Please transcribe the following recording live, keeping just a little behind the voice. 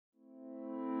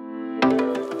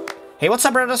Hey, what's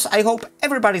up, brothers? I hope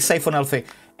everybody's safe and healthy.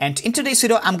 And in today's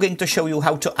video, I'm going to show you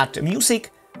how to add music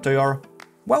to your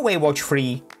Huawei Watch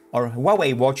 3 or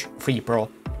Huawei Watch 3 Pro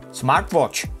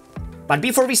smartwatch. But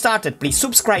before we started, please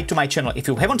subscribe to my channel if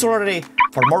you haven't already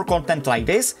for more content like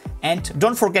this. And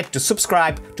don't forget to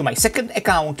subscribe to my second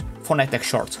account for NetTech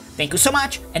Shorts. Thank you so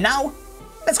much. And now,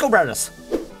 let's go, brothers.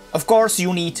 Of course,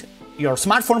 you need your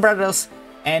smartphone, brothers,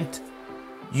 and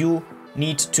you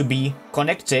need to be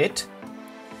connected.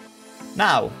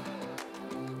 Now,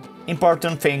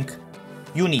 important thing,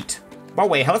 you need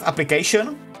Huawei Health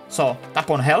application, so tap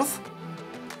on Health,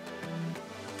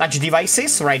 touch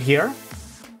devices right here,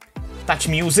 touch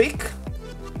music,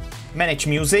 manage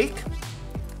music,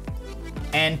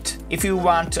 and if you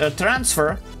want to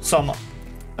transfer some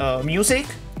music,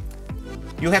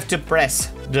 you have to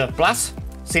press the plus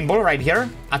symbol right here,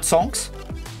 add songs,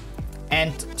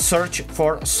 and search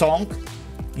for song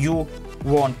you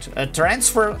want a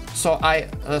transfer. So I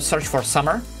search for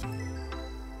Summer.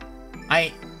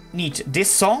 I need this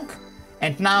song,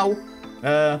 and now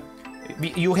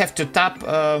you have to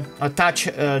touch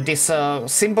this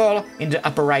symbol in the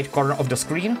upper right corner of the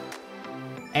screen,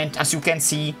 and as you can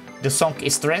see, the song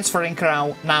is transferring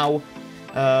now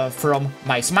from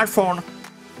my smartphone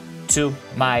to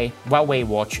my Huawei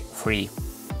Watch 3.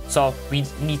 So we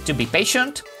need to be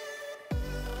patient.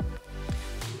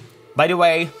 By the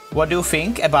way, what do you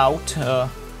think about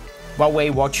Huawei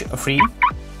Watch 3?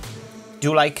 Do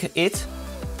you like it?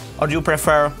 Or do you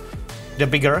prefer the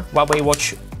bigger Huawei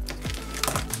Watch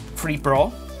 3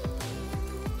 Pro?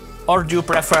 Or do you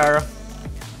prefer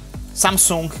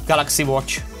Samsung Galaxy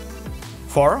Watch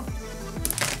 4?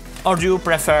 Or do you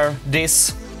prefer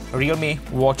this Realme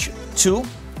Watch 2?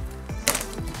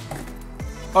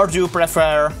 Or do you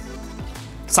prefer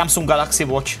Samsung Galaxy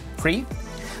Watch 3?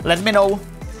 Let me know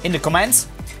in the comments,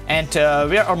 and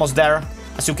we're almost there.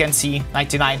 As you can see,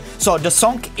 99. So the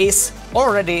song is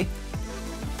already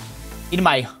in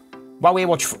my Huawei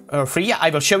Watch 3. I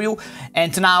will show you.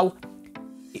 And now,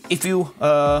 if you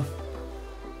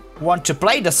want to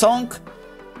play the song,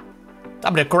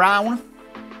 tap the crown,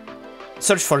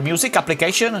 search for music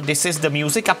application. This is the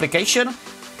music application.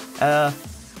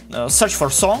 Search for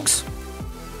songs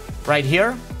right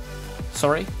here.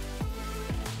 Sorry.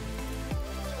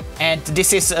 And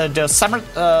this is the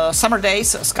Summer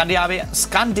Days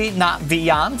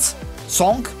Scandinavian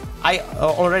song I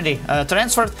already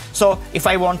transferred. So if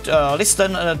I want to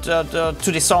listen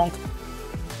to the song,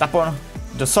 tap on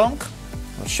the song.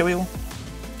 I'll show you.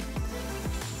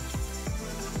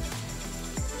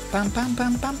 Pam, pam,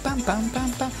 pam, pam, pam, pam,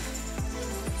 pam, pam.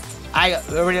 I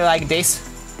really like this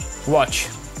watch.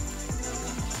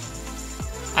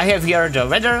 I have here the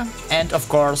weather and of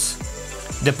course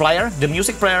the player, the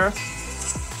music player.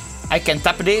 I can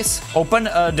tap this, open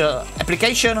the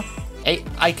application.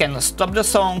 I can stop the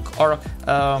song or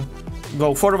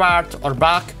go forward or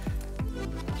back.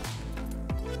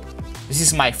 This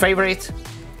is my favorite.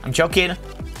 I'm joking.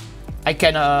 I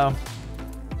can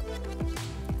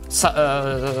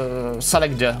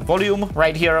select the volume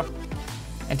right here.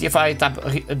 And if I tap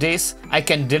this, I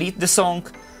can delete the song.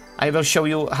 I will show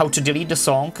you how to delete the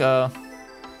song.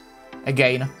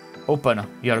 Again, open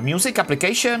your music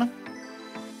application,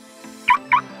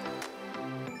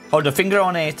 hold the finger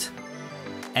on it,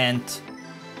 and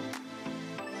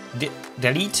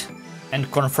delete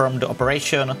and confirm the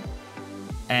operation.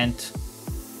 And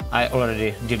I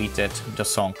already deleted the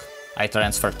song I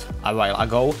transferred a while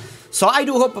ago. So I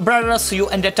do hope, brothers, you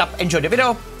ended up enjoying the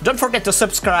video. Don't forget to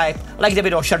subscribe, like the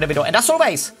video, share the video, and as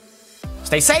always,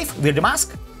 stay safe, wear the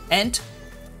mask, and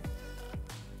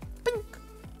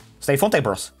stay phone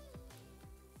tapers.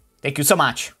 Thank you so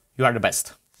much. You are the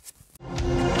best.